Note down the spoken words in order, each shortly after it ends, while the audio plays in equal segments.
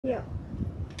Yeah.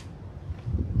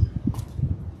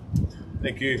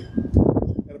 Thank you.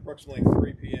 At approximately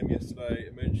 3 p.m. yesterday,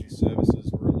 emergency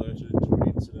services were alerted to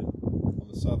an incident on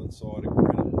the southern side of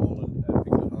Granite Island at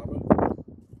Victor Harbour.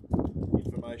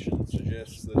 Information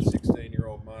suggests that a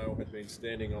 16-year-old male had been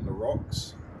standing on the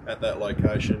rocks at that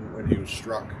location when he was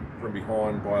struck from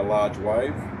behind by a large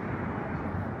wave.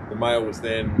 The male was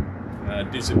then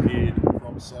disappeared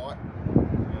from sight,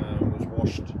 was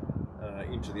washed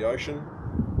into the ocean.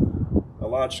 A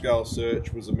large-scale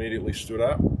search was immediately stood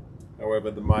up.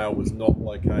 However, the male was not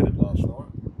located last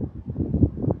night.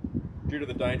 Due to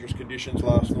the dangerous conditions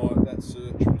last night, that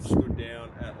search was stood down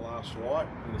at last light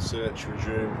and the search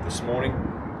resumed this morning.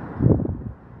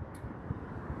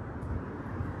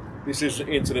 This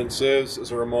incident serves as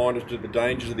a reminder to the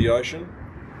dangers of the ocean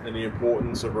and the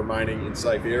importance of remaining in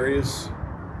safe areas.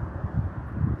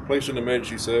 Police and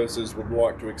emergency services would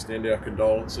like to extend our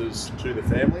condolences to the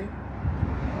family.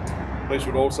 Police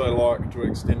would also like to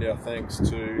extend our thanks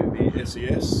to the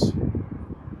SES,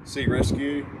 Sea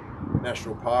Rescue,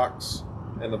 National Parks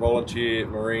and the Volunteer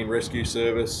Marine Rescue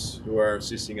Service who are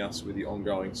assisting us with the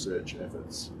ongoing search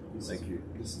efforts. Thank you.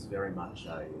 This is very much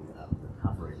a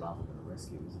recovery rather than a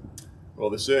rescue, isn't it? Well,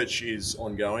 the search is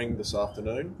ongoing this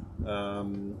afternoon.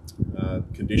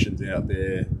 Conditions out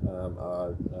there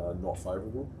are not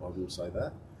favourable, I will say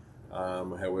that.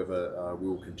 However,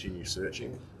 we'll continue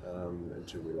searching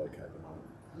until we locate them.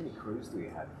 How many crews do we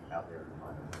have out there at the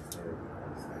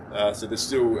moment? So there's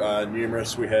still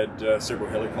numerous. We had several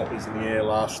helicopters in the air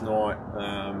last night.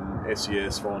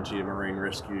 SES, Volunteer Marine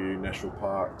Rescue, National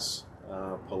Parks,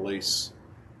 Police,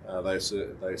 they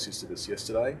assisted us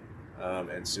yesterday,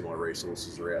 and similar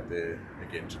resources are out there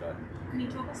again today. Can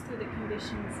you talk us through the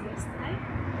conditions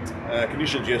yesterday?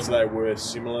 Conditions yesterday were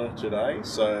similar today,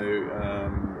 so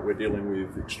we're dealing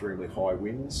with extremely high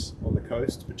winds on the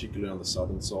coast, particularly on the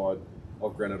southern side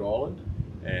of Granite Island,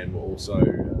 and we're also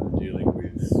dealing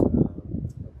with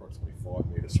approximately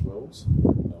 5-metre swells,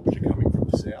 which are coming from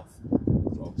the south.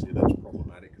 So obviously that's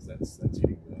problematic because that's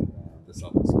hitting the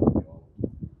southern side of the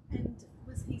island. And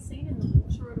was he seen in the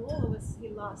water at all, or was he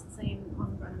last seen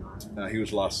on Granite Island? He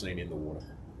was last seen in the water.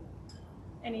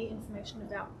 Any information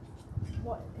about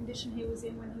what condition he was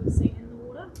in when he was seen in the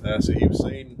water? So he was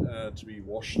seen to be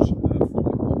washed from the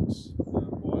rocks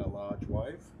by a large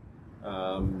wave.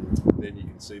 Then you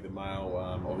can see the male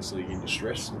obviously in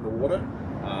distress in the water,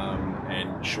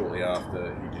 and shortly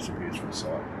after he disappears from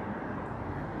sight.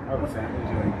 How are the family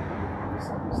doing?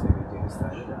 Obviously they're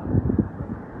devastated.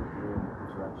 Your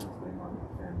interactions been like with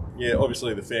the family? Yeah,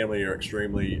 obviously the family are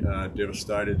extremely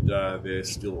devastated. They're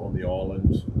still on the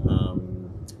island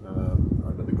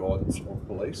under the guidance of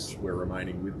police. We're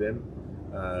remaining with them.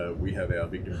 We have our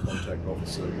victim contact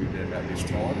officer with them at this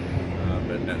time,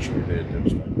 but naturally they're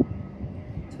devastated.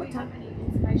 Do we have any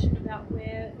information about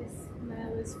where this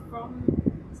male is from?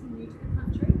 Is he new to the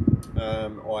country?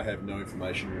 I have no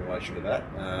information in relation to that.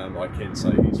 I can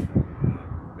say he's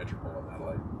from Metropolitan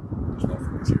Adelaide. He's not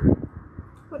from this area.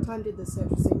 What time did the search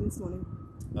resume this morning?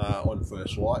 On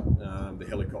first light. The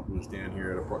helicopter was down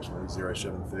here at approximately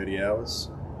 07:30 hours.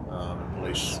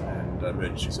 Police and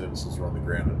emergency services were on the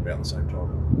ground at about the same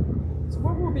time. So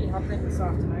what will be happening this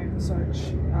afternoon? The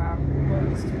search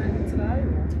will suspended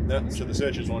today? So the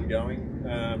search is ongoing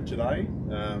today.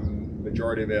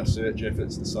 Majority of our search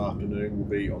efforts this afternoon will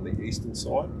be on the eastern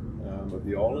side of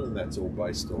the island, and that's all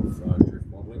based off drift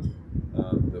modelling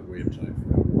that we obtained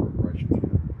from our water operations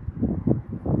unit.